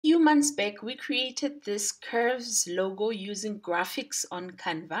months back, we created this Curves logo using graphics on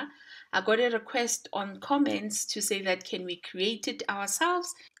Canva. I got a request on comments to say that can we create it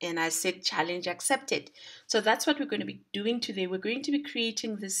ourselves, and I said challenge accepted. So that's what we're going to be doing today. We're going to be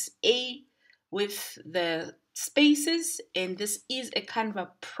creating this A with the spaces, and this is a Canva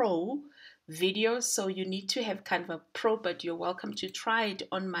Pro video, so you need to have Canva Pro, but you're welcome to try it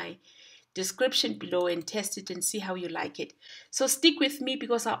on my description below and test it and see how you like it. So stick with me,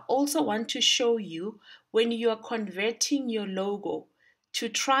 because I also want to show you when you are converting your logo to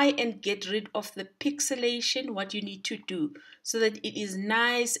try and get rid of the pixelation, what you need to do so that it is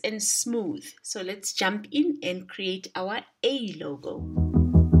nice and smooth. So let's jump in and create our A logo.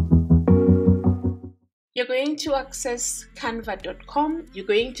 You're going to access canva.com. You're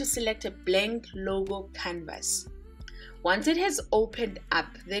going to select a blank logo canvas. Once it has opened up,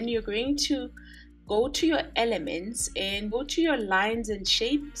 then you're going to go to your elements and go to your lines and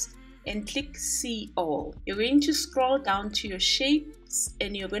shapes and click see all. You're going to scroll down to your shapes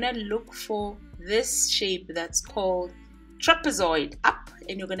and you're going to look for this shape that's called Trapezoid Up,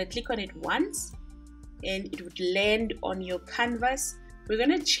 and you're going to click on it once and it would land on your canvas. We're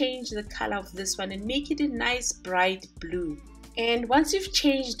going to change the color of this one and make it a nice bright blue. And once you've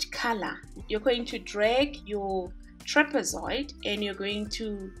changed color, you're going to drag your trapezoid and you're going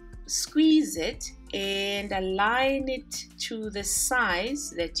to squeeze it and align it to the size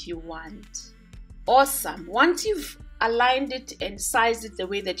that you want. Awesome. Once you've aligned it and sized it the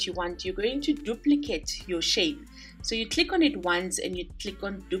way that you want, you're going to duplicate your shape. So you click on it once and you click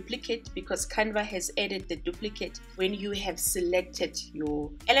on duplicate, because Canva has added the duplicate when you have selected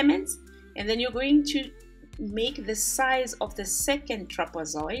your elements. And then you're going to make the size of the second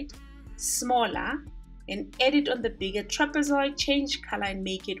trapezoid smaller and add it on the bigger trapezoid, change color and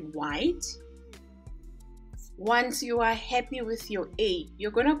make it white. Once you are happy with your A,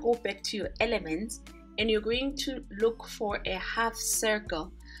 you're going to go back to your elements and you're going to look for a half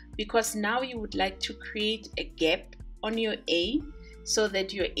circle, because now you would like to create a gap on your A so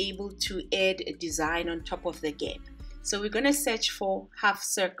that you're able to add a design on top of the gap. So we're going to search for half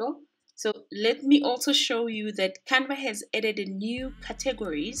circle. So let me also show you that Canva has added a new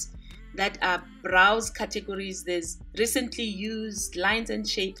categories that are browse categories. There's recently used, lines and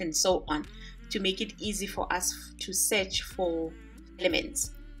shape, and so on, to make it easy for us to search for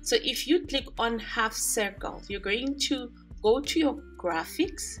elements. So if you click on half circle, you're going to go to your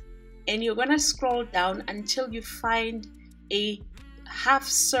graphics and you're going to scroll down until you find a half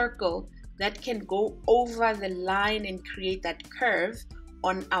circle that can go over the line and create that curve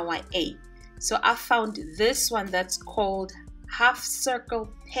on our A. So I found this one that's called half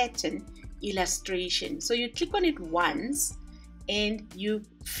circle pattern illustration. So you click on it once and you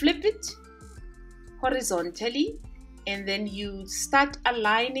flip it horizontally and then you start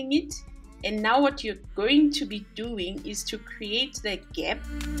aligning it. And now what you're going to be doing is to create the gap.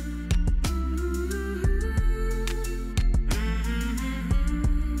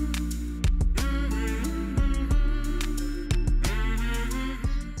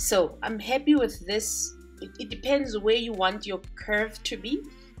 So I'm happy with this. It depends where you want your curve to be.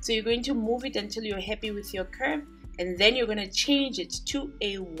 So you're going to move it until you're happy with your curve, and then you're going to change it to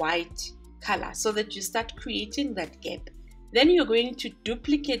a white color so that you start creating that gap. Then you're going to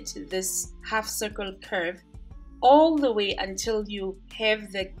duplicate this half circle curve all the way until you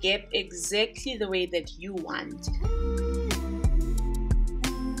have the gap exactly the way that you want.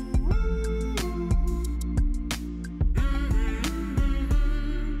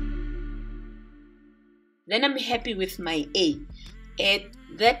 Then I'm happy with my A. And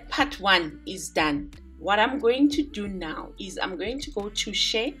that part one is done. What I'm going to do now is I'm going to go to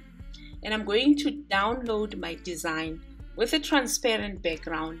share and I'm going to download my design with a transparent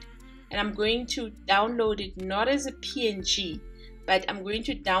background, and I'm going to download it not as a PNG, but I'm going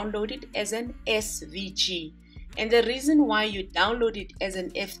to download it as an SVG. And the reason why you download it as an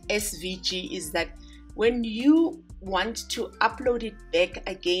SVG is that when you want to upload it back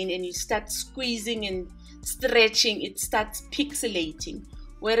again and you start squeezing and stretching, it starts pixelating.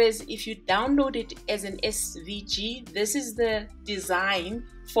 Whereas if you download it as an SVG, this is the design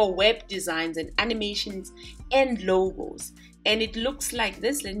for web designs and animations and logos. And it looks like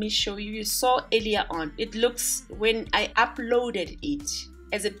this. Let me show you. You saw earlier on, it looks, when I uploaded it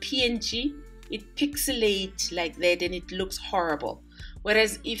as a PNG, it pixelates like that and it looks horrible.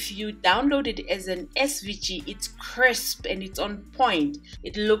 Whereas if you download it as an SVG, it's crisp and it's on point.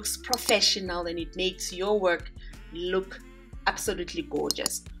 It looks professional and it makes your work look absolutely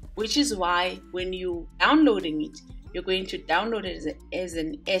gorgeous. Which is why when you're downloading it, you're going to download it as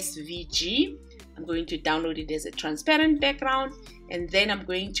an SVG. I'm going to download it as a transparent background, and then I'm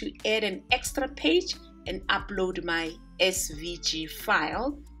going to add an extra page and upload my SVG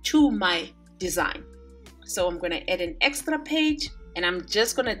file to my design. So I'm going to add an extra page, and I'm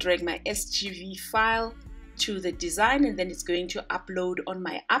just going to drag my SVG file to the design, and then it's going to upload on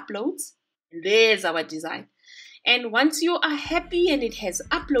my uploads. And there's our design. And once you are happy and it has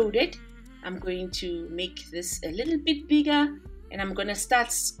uploaded, I'm going to make this a little bit bigger, and I'm going to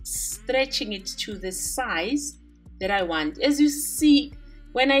start stretching it to the size that I want. As you see,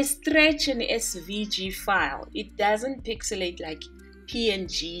 when I stretch an SVG file, it doesn't pixelate like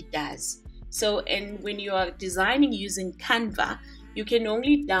PNG does. So, and when you are designing using Canva, you can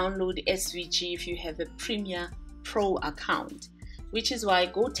only download SVG if you have a Premiere Pro account, which is why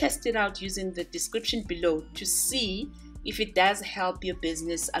go test it out using the description below to see if it does help your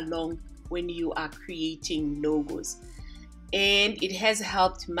business along when you are creating logos. And it has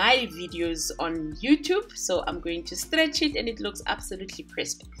helped my videos on YouTube, so I'm going to stretch it and it looks absolutely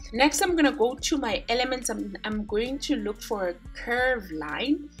crisp. Next, I'm going to go to my elements. I'm going to look for a curve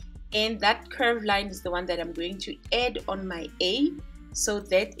line, and that curve line is the one that I'm going to add on my A so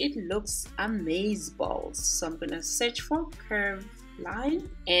that it looks amazeballs. So I'm going to search for curve line,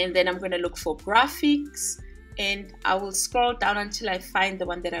 and then I'm going to look for graphics, and I will scroll down until I find the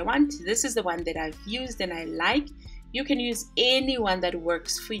one that I want. This is the one that I've used and I like. You can use any one that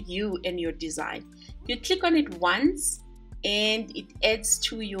works for you and your design. You click on it once and it adds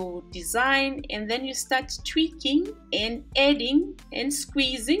to your design, and then you start tweaking and adding and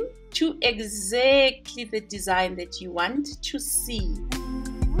squeezing to exactly the design that you want to see.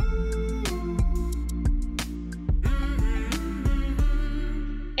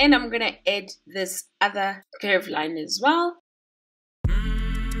 And I'm gonna add this other curve line as well.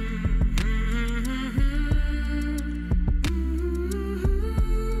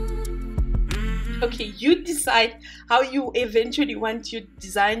 Okay, you decide how you eventually want your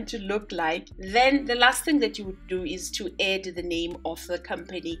design to look like. Then the last thing that you would do is to add the name of the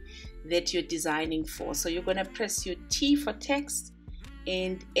company that you're designing for. So you're gonna press your T for text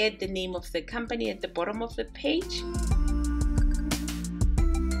and add the name of the company at the bottom of the page.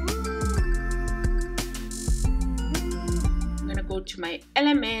 I'm gonna go to my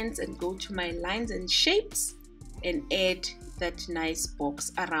elements and go to my lines and shapes and add that nice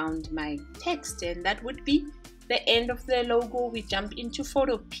box around my text, and that would be the end of the logo. We jump into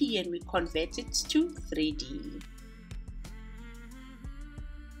Photopea and we convert it to 3D.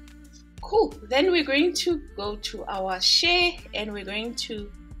 Cool. Then we're going to go to our share and we're going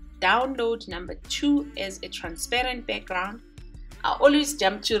to download number 2 as a transparent background. I always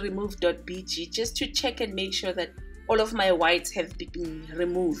jump to remove.bg just to check and make sure that all of my whites have been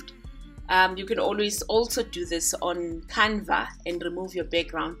removed. You can always also do this on Canva and remove your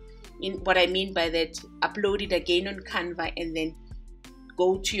background. In what I mean by that, upload it again on Canva and then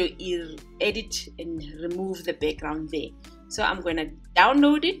go to your edit and remove the background there. So I'm going to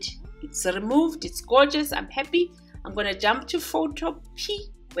download it. It's removed. It's gorgeous. I'm happy. I'm going to jump to Photopea.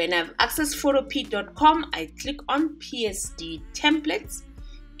 When I've accessed Photopea.com, I click on PSD Templates,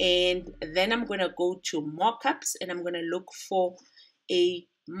 and then I'm going to go to mockups and I'm going to look for a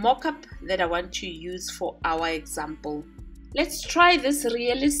mockup that I want to use for our example. Let's try this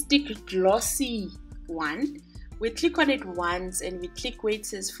realistic glossy one. We click on it once and we click where it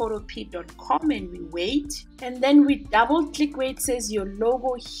says Photopea.com and we wait, and then we double click where it says your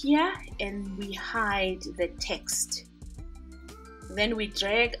logo here and we hide the text. Then we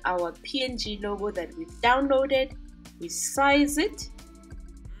drag our PNG logo that we've downloaded, we size it,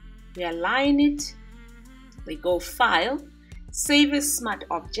 we align it, we go file, save as smart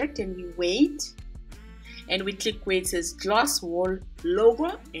object, and we wait, and we click where it says gloss wall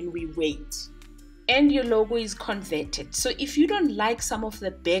logo and we wait, and your logo is converted. So if you don't like some of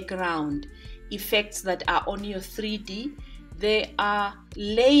the background effects that are on your 3D, there are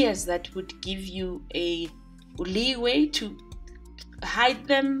layers that would give you a leeway to hide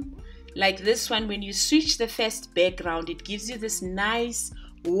them. Like this one, when you switch the first background, it gives you this nice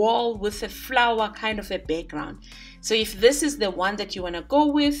wall with a flower kind of a background. So if this is the one that you want to go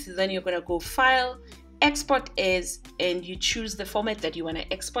with, then you're going to go file, export as, and you choose the format that you want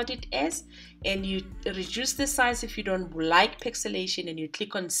to export it as, and you reduce the size if you don't like pixelation, and you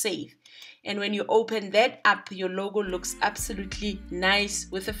click on save. And when you open that up, your logo looks absolutely nice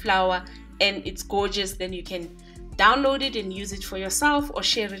with a flower and it's gorgeous. Then you can download it and use it for yourself or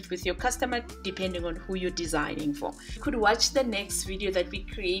share it with your customer depending on who you're designing for. You could watch the next video that we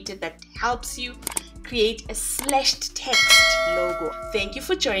created that helps you create a slashed text logo. Thank you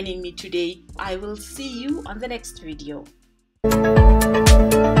for joining me today. I will see you on the next video.